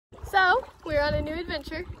on a new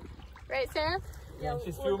adventure. Right, Sarah? Yeah,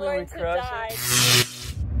 she's filming with Crush.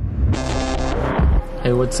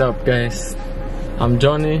 Hey, what's up, guys? I'm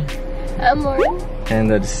Johnny. I'm Lauren. And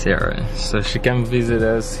that's Sarah. So she came visit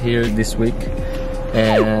us here this week.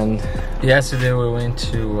 And yesterday we went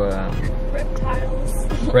to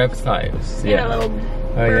Reptiles. Yeah.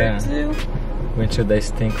 Oh yeah. Zoo. Went to the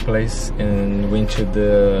stink place and went to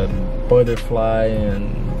the butterfly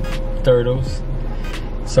and turtles.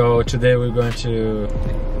 So today we're going to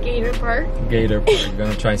Gator Park. We're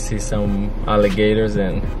gonna try and see some alligators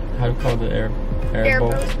and how do you call the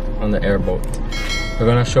airboat? On the airboat. We're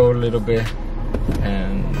gonna show a little bit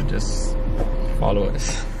and just follow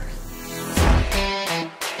us.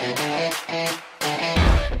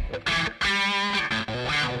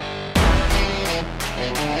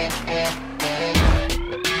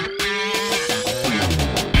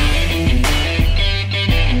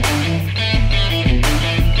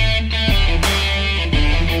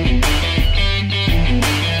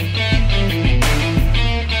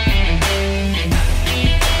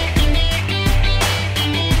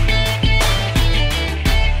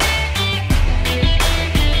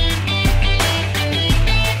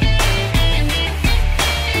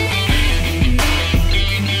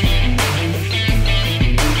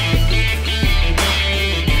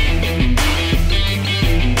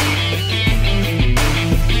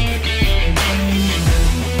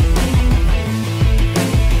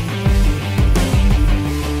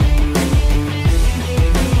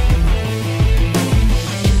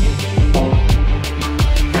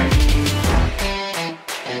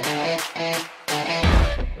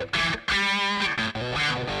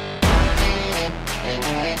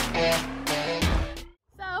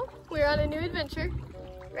 On a new adventure,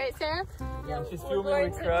 right, Sarah? Yeah, she's filming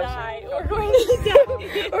with Crush. We're going to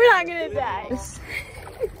die. We're not gonna die.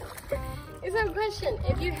 It's a question.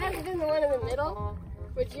 If you hadn't been the one in the middle,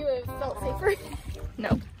 would you have felt safer?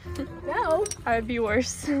 No. No. I would be worse.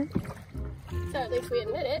 So at least we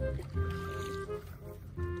admit it.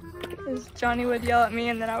 Because Johnny would yell at me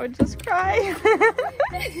and then I would just cry.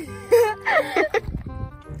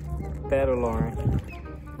 Better, Lauren.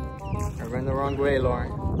 I ran the wrong way,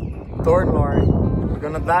 Lauren. Thorn, Lauren. We're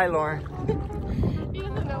gonna die, Lauren. He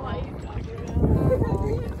doesn't know why he's talking about.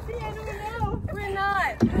 See, I don't know. We're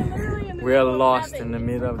not. We're literally in the We are lost in the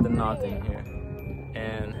middle of the nothing here.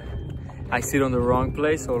 And I sit on the wrong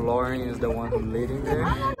place, so Lauren is the one who's leading there.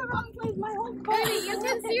 I'm on the wrong place my whole body. You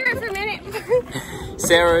can see her for a minute.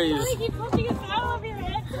 Sarah is... You keep pushing us out of your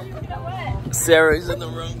head so you get wet. Sarah is in the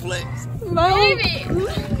wrong place. Baby!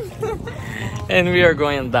 And we are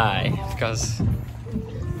going to die because...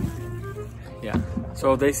 Yeah,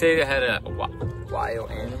 so they say they had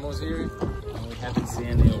wild animals here, and we haven't seen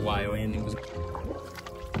any wild animals.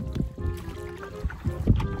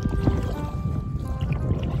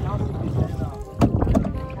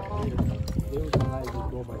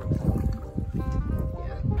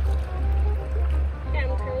 Yeah,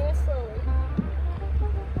 I'm turning it slowly.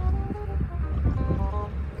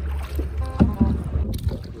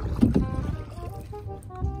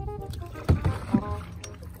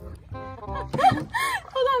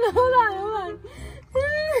 Hold on.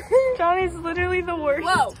 Johnny's literally the worst.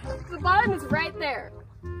 Whoa, the bottom is right there.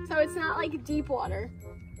 So it's not like deep water.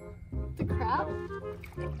 The crab?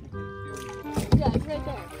 Yeah, it's right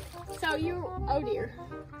there. So you, oh dear.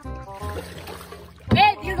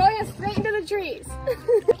 Babe, you're going straight into the trees.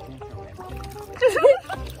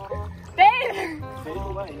 Babe!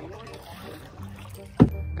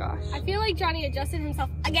 Gosh. I feel like Johnny adjusted himself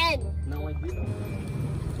again. No, I didn't.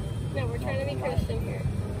 No, we're trying to be Christian here.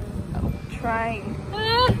 Trying.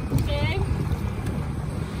 Okay.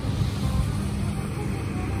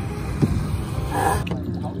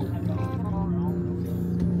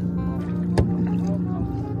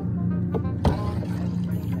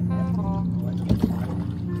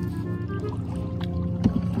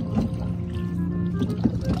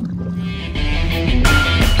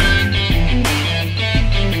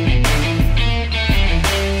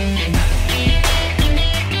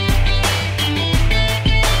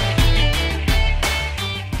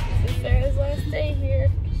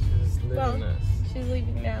 She's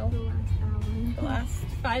leaving now. The last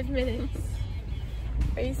 5 minutes.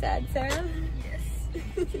 Are you sad, Sarah? Yes.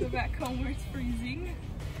 Go back home where it's freezing.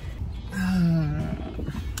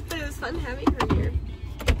 But it was fun having her here.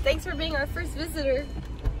 Thanks for being our first visitor.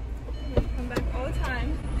 You come back all the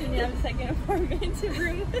time. And you have a second apartment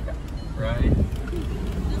room. Right.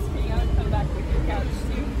 Just kidding, I would come back with your couch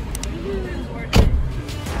too. It was worth it.